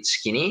little bit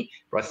skinny,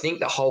 but I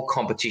think the whole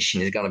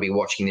competition is going to be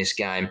watching this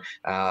game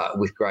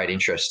with great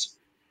interest.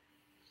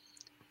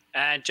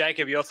 And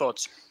Jacob, your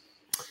thoughts?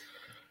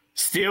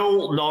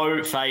 Still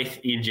no faith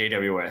in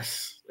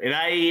GWS.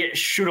 They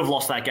should have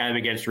lost that game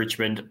against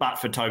Richmond, but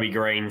for Toby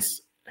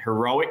Green's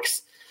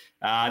heroics.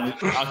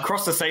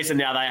 Across the season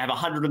now, they have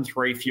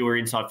 103 fewer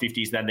inside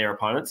 50s than their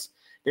opponents.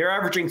 They're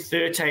averaging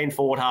 13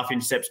 forward-half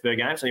intercepts per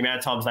game, so the amount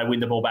of times they win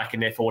the ball back in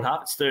their forward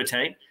half, it's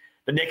 13.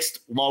 The next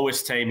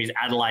lowest team is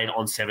Adelaide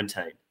on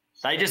 17.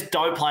 They just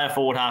don't play a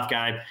forward-half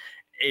game.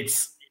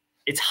 It's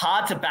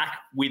hard to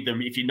back with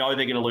them if you know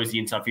they're going to lose the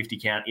inside 50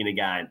 count in a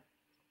game.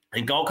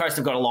 And Gold Coast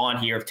have got a line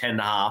here of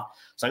 10.5.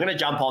 So I'm going to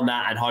jump on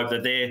that and hope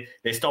that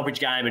their stoppage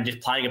game and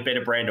just playing a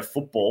better brand of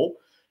football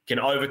can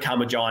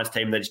overcome a Giants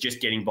team that's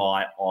just getting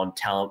by on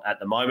talent at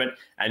the moment.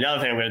 And the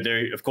other thing I'm going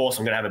to do, of course,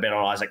 I'm going to have a bet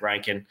on Isaac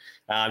Rankin.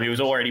 He was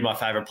already my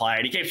favourite player,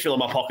 and he keeps filling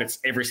my pockets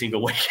every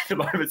single week at the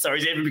moment. So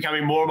he's even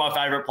becoming more of my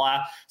favourite player.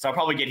 So I'll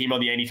probably get him on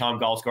the anytime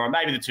goal scorer,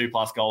 maybe the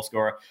 2+ goal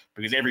scorer,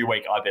 because every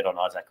week I bet on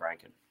Isaac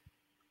Rankin.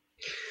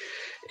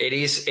 It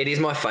is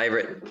my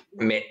favourite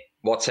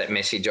WhatsApp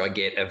message I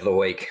get of the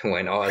week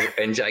when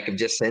Jacob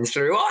just sends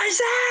through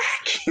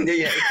Isaac!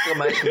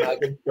 Exclamation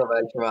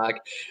mark.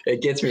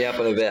 It gets me up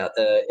and about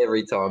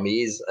every time.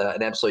 He is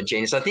an absolute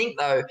genius. I think,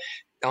 though,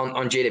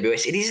 on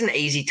GWS, it is an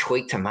easy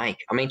tweak to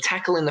make. I mean,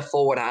 tackle in the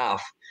forward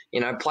half,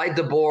 played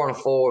the ball on a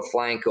forward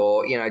flank,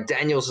 or,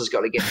 Daniels has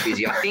got to get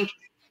busy. I think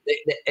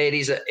it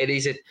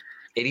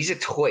is a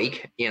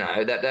tweak,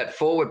 that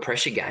forward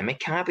pressure game. It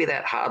can't be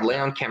that hard.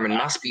 Leon Cameron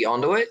must be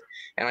onto it.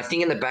 And I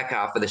think in the back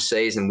half of the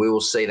season, we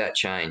will see that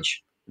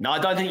change. No, I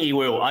don't think he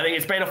will. I think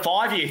it's been a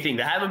 5-year thing.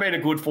 They haven't been a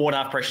good forward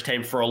half pressure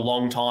team for a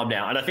long time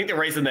now. And I think the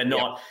reason they're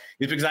not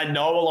is because they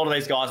know a lot of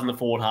these guys in the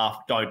forward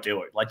half don't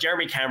do it. Like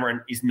Jeremy Cameron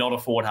is not a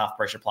forward half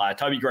pressure player.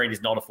 Toby Green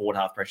is not a forward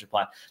half pressure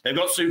player. They've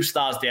got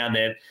superstars down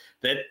there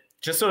that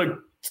just sort of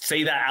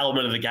see that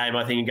element of the game,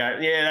 I think, and go,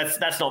 yeah,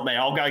 that's not me.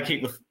 I'll go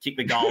kick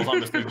the goals.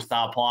 I'm a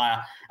superstar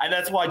player. And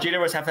that's why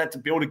GWS have had to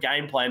build a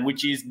game plan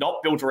which is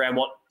not built around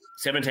what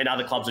 17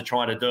 other clubs are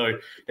trying to do.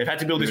 They've had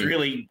to build this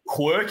really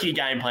quirky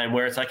game plan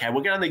where it's, okay,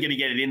 we're only going to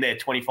get it in there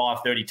 25,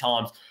 30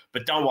 times,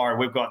 but don't worry,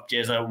 we've got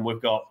Jezza and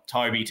we've got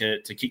Toby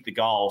to kick the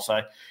goal. So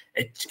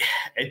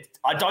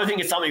I don't think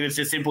it's something that's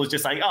as simple as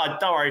just saying, oh,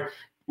 don't worry,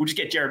 we'll just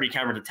get Jeremy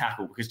Cameron to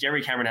tackle, because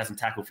Jeremy Cameron hasn't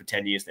tackled for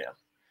 10 years now.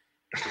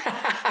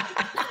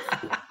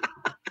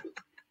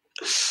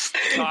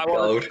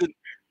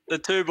 The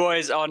two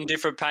boys on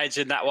different pages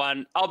in that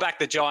one. I'll back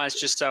the Giants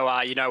just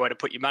so you know where to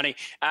put your money.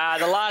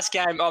 The last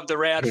game of the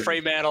round,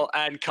 Fremantle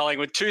and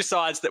Collingwood, two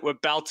sides that were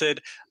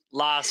belted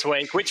last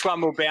week. Which one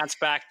will bounce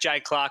back? Jay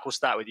Clark, we'll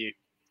start with you.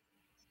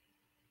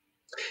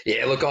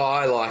 Yeah, look,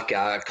 I like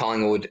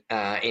Collingwood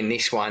in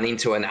this one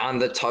into an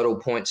under total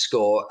point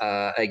score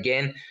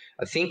again.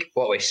 I think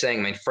what we're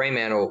seeing,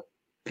 Fremantle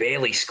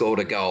barely scored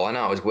a goal. I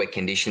know it was wet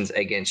conditions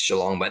against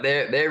Geelong, but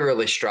they're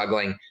really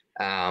struggling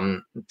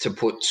to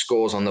put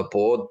scores on the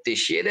board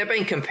this year. They've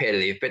been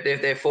competitive, but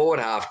their forward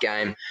half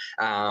game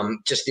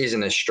just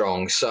isn't as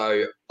strong.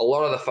 So a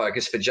lot of the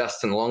focus for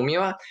Justin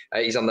Longmuir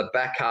is on the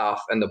back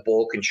half and the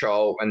ball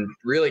control and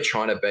really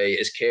trying to be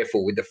as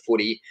careful with the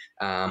footy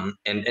and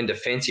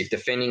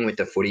defending with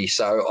the footy.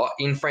 So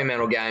in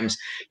Fremantle games,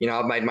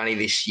 I've made money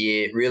this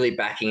year really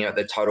backing out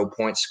the total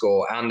point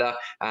score under.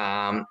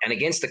 And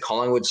against the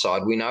Collingwood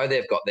side, we know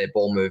they've got their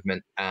ball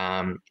movement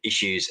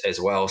issues as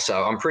well.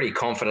 So I'm pretty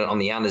confident on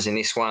the unders in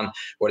this one.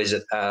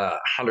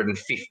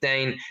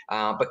 115?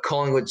 But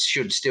Collingwood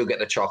should still get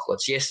the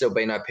chocolates. Yes, there'll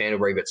be no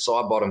Pendlebury, but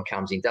side bottom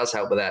comes in, does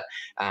help with that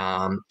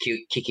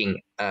kicking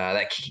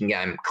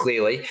game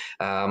clearly.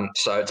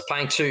 So it's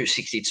paying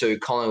 262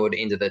 Collingwood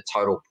into the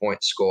total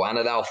point score.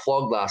 Under they were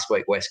flogged last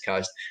week, West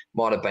Coast.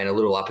 Might have been a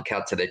little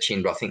uppercut to their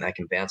chin, but I think they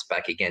can bounce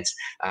back against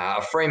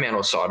a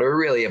Fremantle side or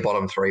really a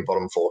bottom 3,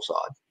 bottom 4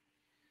 side.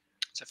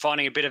 So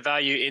finding a bit of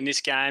value in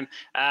this game.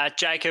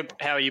 Jacob,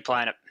 how are you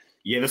playing it?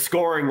 Yeah, the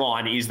scoring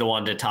line is the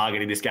one to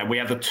target in this game. We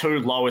have the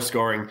 2 lowest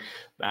scoring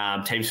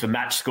teams for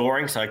match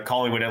scoring. So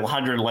Collingwood at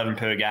 111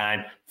 per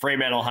game,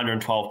 Fremantle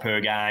 112 per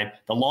game.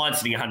 The line's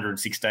sitting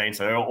 116,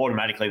 so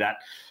automatically that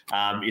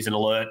is an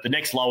alert. The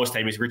next lowest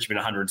team is Richmond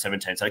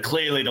 117. So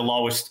clearly the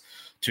lowest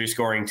 2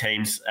 scoring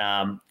teams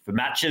for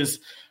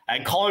matches.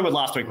 And Collingwood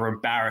last week were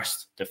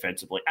embarrassed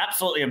defensively,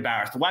 absolutely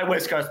embarrassed. The way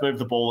West Coast moved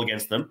the ball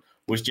against them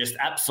was just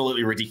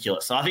absolutely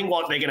ridiculous. So I think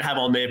what they're going to have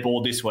on their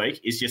board this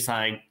week is just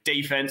saying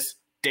defense.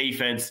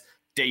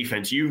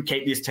 You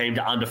keep this team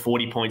to under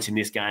 40 points in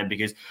this game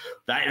because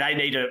they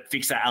need to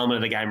fix that element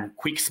of the game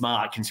quick,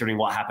 smart, considering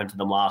what happened to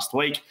them last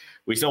week.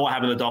 We saw what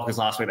happened to the Dockers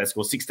last week. They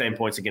scored 16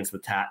 points against the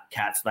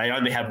Cats. They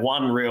only have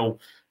one real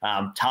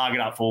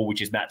target up for,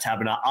 which is Matt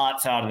Taberner.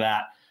 Outside of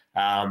that,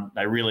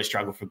 they really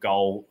struggle for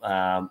goal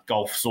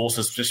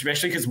sources,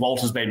 especially because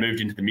Walter's been moved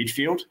into the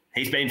midfield.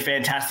 He's been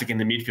fantastic in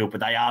the midfield,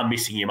 but they are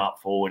missing him up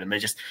forward, and they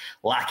just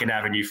lack an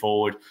avenue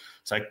forward.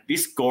 So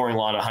this scoring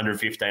line of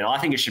 115, I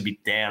think it should be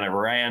down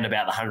around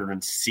about the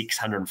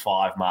 106,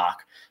 105 mark.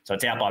 So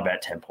it's out by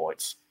about 10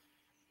 points.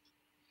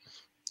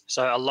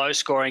 So a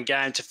low-scoring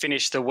game to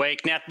finish the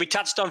week. Now, we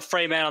touched on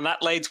Fremantle, and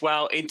that leads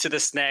well into the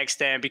snag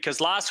stand because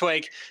last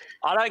week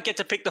I don't get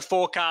to pick the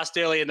forecast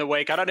early in the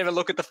week. I don't even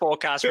look at the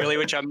forecast really,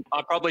 which I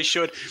probably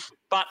should.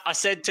 But I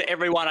said to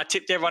everyone, I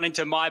tipped everyone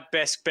into my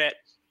best bet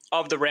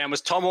of the round was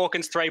Tom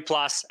Hawkins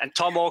 3+ and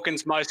Tom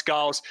Hawkins most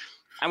goals.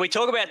 And we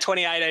talk about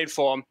 2018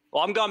 form.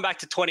 Well, I'm going back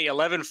to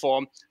 2011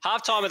 form.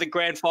 Halftime of the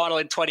grand final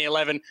in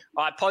 2011,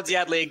 Podsy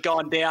Adley had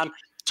gone down.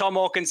 Tom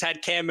Hawkins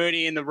had Cam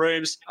Mooney in the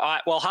rooms.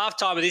 Well,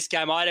 halftime of this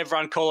game, I had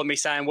everyone calling me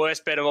saying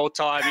worst bet of all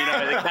time.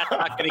 The Cats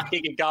aren't going to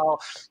kick a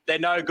goal. They're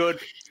no good.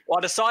 Well,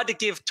 I decided to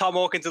give Tom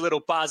Hawkins a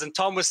little buzz, and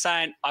Tom was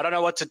saying, I don't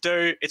know what to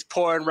do. It's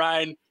pouring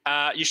rain.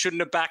 You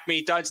shouldn't have backed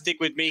me. Don't stick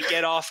with me.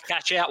 Get off,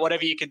 catch out,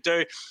 whatever you can do.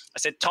 I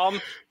said, Tom,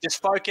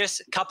 just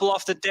focus. Couple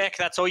off the deck.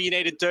 That's all you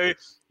need to do.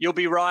 You'll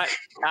be right.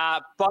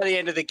 By the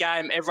end of the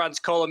game, everyone's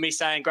calling me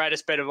saying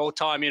greatest bet of all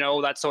time,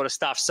 all that sort of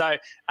stuff. So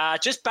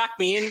just back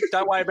me in.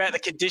 Don't worry about the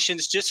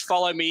conditions. Just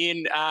follow me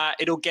in.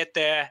 It'll get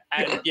there.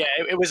 And, yeah,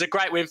 it was a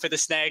great win for the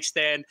snag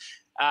stand.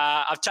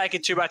 I've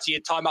taken too much of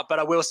your time up, but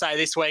I will say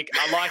this week,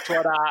 I liked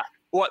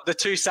what the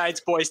 2 Saints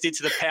boys did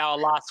to the Power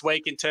last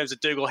week in terms of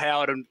Dougal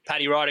Howard and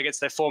Paddy Wright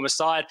against their former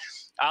side.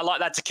 I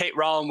like that to keep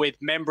rolling with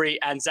Membry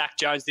and Zach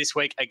Jones this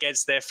week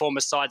against their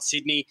former side,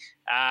 Sydney.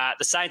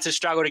 The Saints have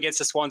struggled against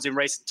the Swans in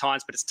recent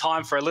times, but it's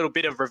time for a little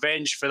bit of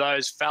revenge for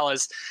those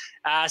fellas.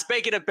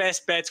 Speaking of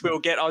best bets, we'll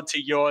get on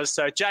to yours.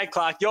 So, Jay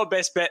Clark, your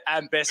best bet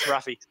and best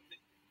roughie.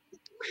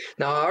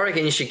 No, I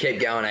reckon you should keep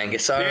going,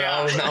 Angus. So yeah.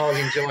 I was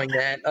enjoying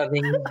that. I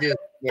think just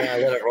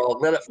let it roll,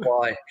 let it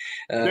fly.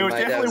 There was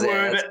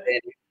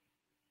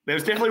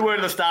definitely word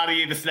at the start of the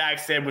year the snag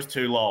stand was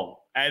too long.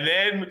 And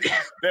then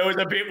there was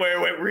a bit where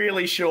it went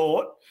really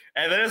short.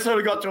 And then it sort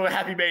of got to a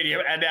happy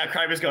medium. And now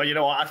Kramer's going, you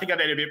know what? I think I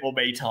need a bit more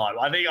me time.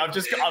 I think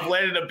I've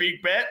landed a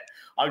big bet.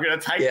 I'm going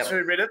to take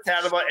 2 minutes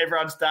out of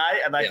everyone's day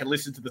and they can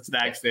listen to the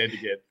snag stand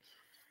again.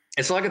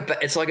 It's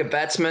like a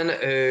batsman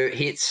who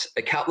hits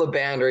a couple of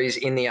boundaries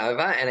in the over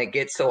and it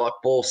gets to like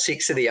ball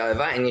 6 of the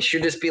over, and you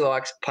should just be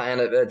like playing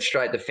a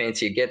straight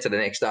defence. You get to the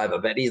next over,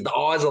 but the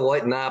eyes are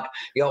lighting up.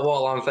 You got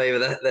wild on fever.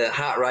 The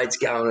heart rate's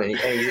going,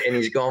 and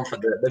he's gone for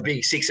the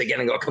big 6 again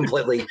and got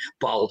completely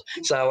bowled.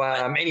 So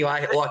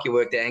anyway, I like your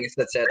work there, Angus.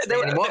 That's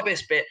outstanding. My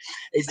best bet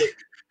is that.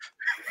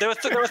 There were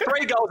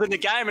 3 goals in the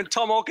game, and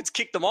Tom Hawkins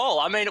kicked them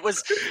all. I mean, it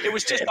was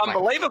just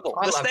unbelievable.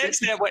 Mate, the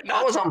stand went nuts.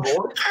 I was on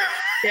board.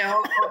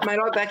 Yeah, mate,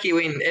 I back you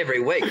in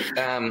every week.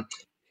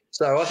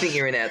 So I think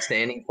you're in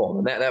outstanding form,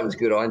 and that was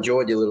good. I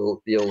enjoyed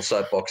your little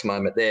soapbox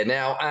moment there.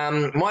 Now,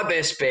 my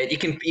best bet, you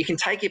can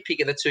take your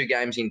pick of the 2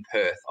 games in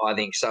Perth, I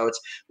think. So it's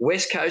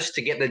West Coast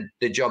to get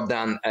the job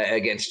done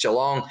against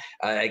Geelong,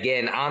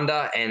 again,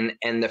 under,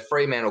 and the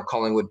Fremantle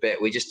Collingwood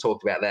bet. We just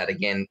talked about that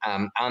again,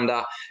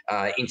 under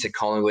into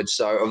Collingwood.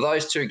 So of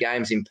those 2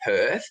 games in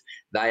Perth,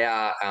 they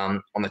are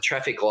on the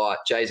traffic light,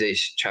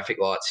 Jay-Z's traffic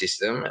light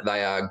system,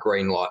 they are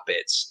green light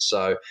bets.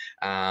 So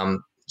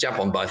jump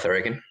on both, I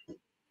reckon.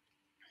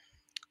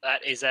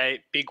 That is a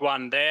big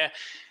one there.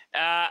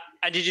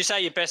 And did you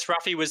say your best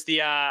roughie was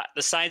the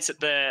Saints at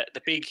the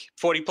big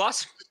 40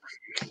 plus?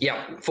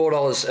 Yeah,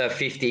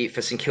 $4.50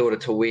 for St Kilda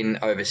to win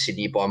over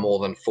Sydney by more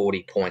than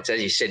 40 points.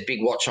 As you said,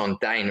 big watch on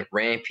Dane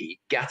Rampy.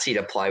 Gutsy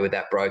to play with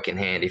that broken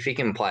hand. If he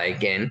can play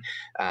again,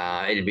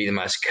 it'd be the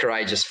most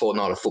courageous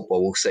fortnight of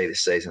football we'll see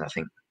this season, I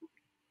think.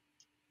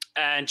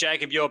 And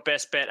Jacob, your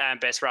best bet and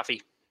best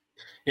roughie?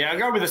 Yeah, I'll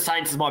go with the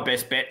Saints as my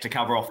best bet to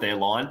cover off their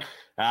line.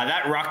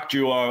 That ruck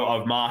duo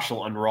of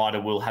Marshall and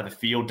Ryder will have a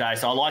field day.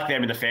 So I like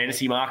them in the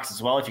fantasy markets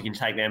as well, if you can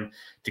take them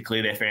to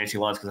clear their fantasy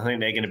lines, because I think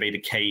they're going to be the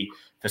key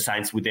for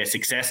Saints with their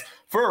success.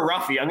 For a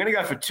roughie, I'm going to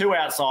go for two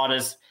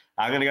outsiders.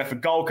 I'm going to go for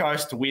Gold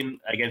Coast to win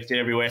against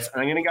GWS,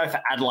 and I'm going to go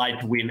for Adelaide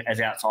to win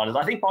as outsiders.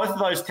 I think both of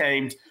those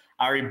teams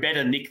are in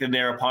better nick than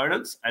their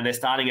opponents, and they're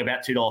starting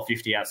about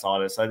 $2.50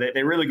 outsiders. So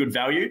they're really good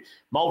value.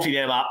 Multi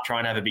them up, try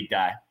and have a big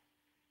day.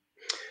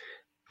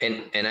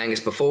 And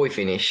Angus, before we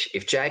finish,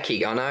 if Jack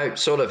Higgins, I know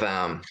sort of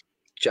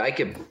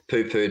Jacob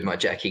poo-pooed my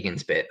Jack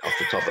Higgins bet off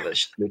the top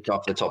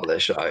of the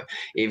show.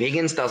 If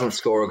Higgins doesn't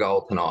score a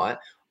goal tonight,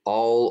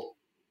 I'll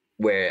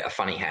wear a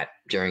funny hat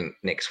during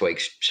next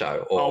week's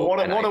show.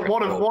 What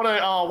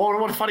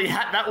a funny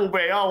hat that will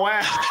be! Oh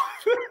wow.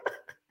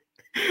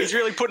 He's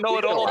really putting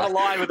it all on the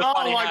line with a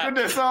funny hat. Oh my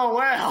goodness! Oh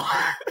wow.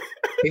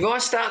 If I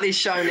start this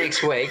show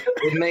next week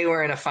with me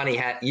wearing a funny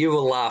hat, you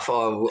will laugh. I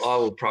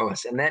will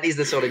promise. And that is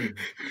the sort of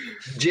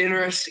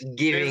generous,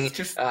 giving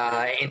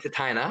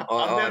entertainer.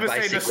 I've never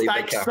seen the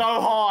stakes so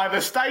high. The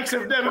stakes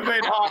have never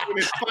been high with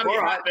this funny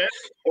hat.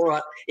 All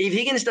right. If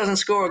Higgins doesn't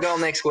score a goal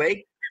next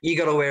week, you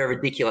got to wear a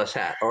ridiculous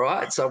hat. All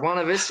right. So one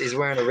of us is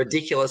wearing a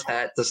ridiculous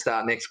hat to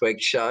start next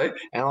week's show,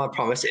 and I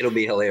promise it'll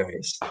be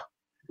hilarious.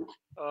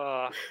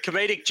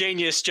 Comedic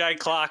genius Joe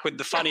Clark with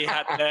the funny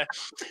hat there.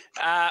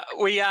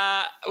 We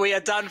are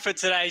done for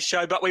today's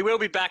show, but we will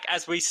be back,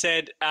 as we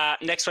said,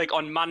 next week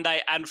on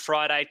Monday and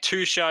Friday,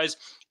 2 shows.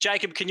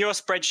 Jacob, can your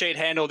spreadsheet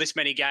handle this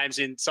many games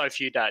in so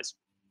few days?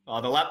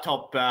 The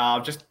laptop,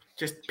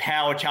 just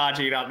power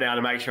charging it up now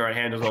to make sure it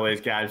handles all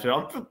these games. But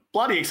I'm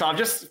bloody excited. I've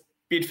just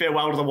bid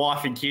farewell to the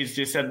wife and kids.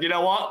 Just said, you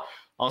know what?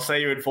 I'll see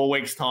you in 4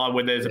 weeks' time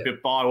when there's a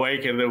bit bye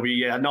week, and it'll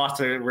be nice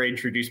to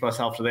reintroduce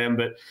myself to them.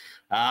 But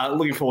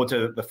looking forward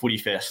to the footy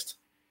fest.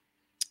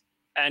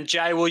 And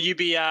Jay, will you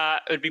be?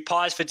 It'd be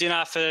pies for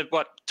dinner for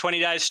 20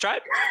 days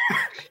straight?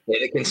 Yeah,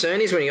 the concern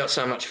is when you got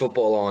so much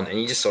football on,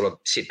 and you just sort of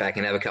sit back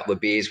and have a couple of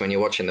beers when you're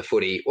watching the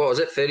footy. What was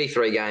it?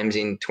 33 games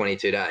in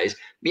 22 days.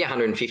 Be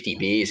 150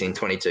 beers in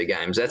 22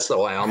 games. That's the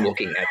way I'm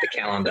looking at the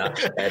calendar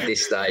at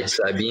this stage.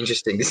 So it'd be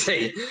interesting to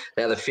see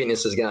how the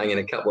fitness is going in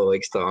a couple of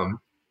weeks' time.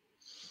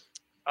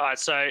 All right,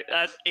 so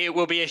it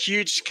will be a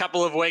huge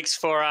couple of weeks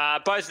for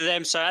both of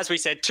them. So as we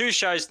said, 2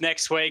 shows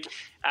next week.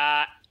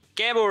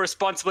 Gamble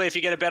responsibly if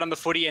you're going to bet on the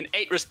footy, and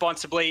eat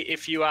responsibly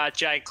if you are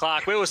Jay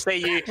Clark. We will see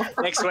you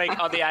next week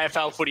on the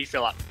AFL Footy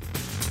Fill-Up.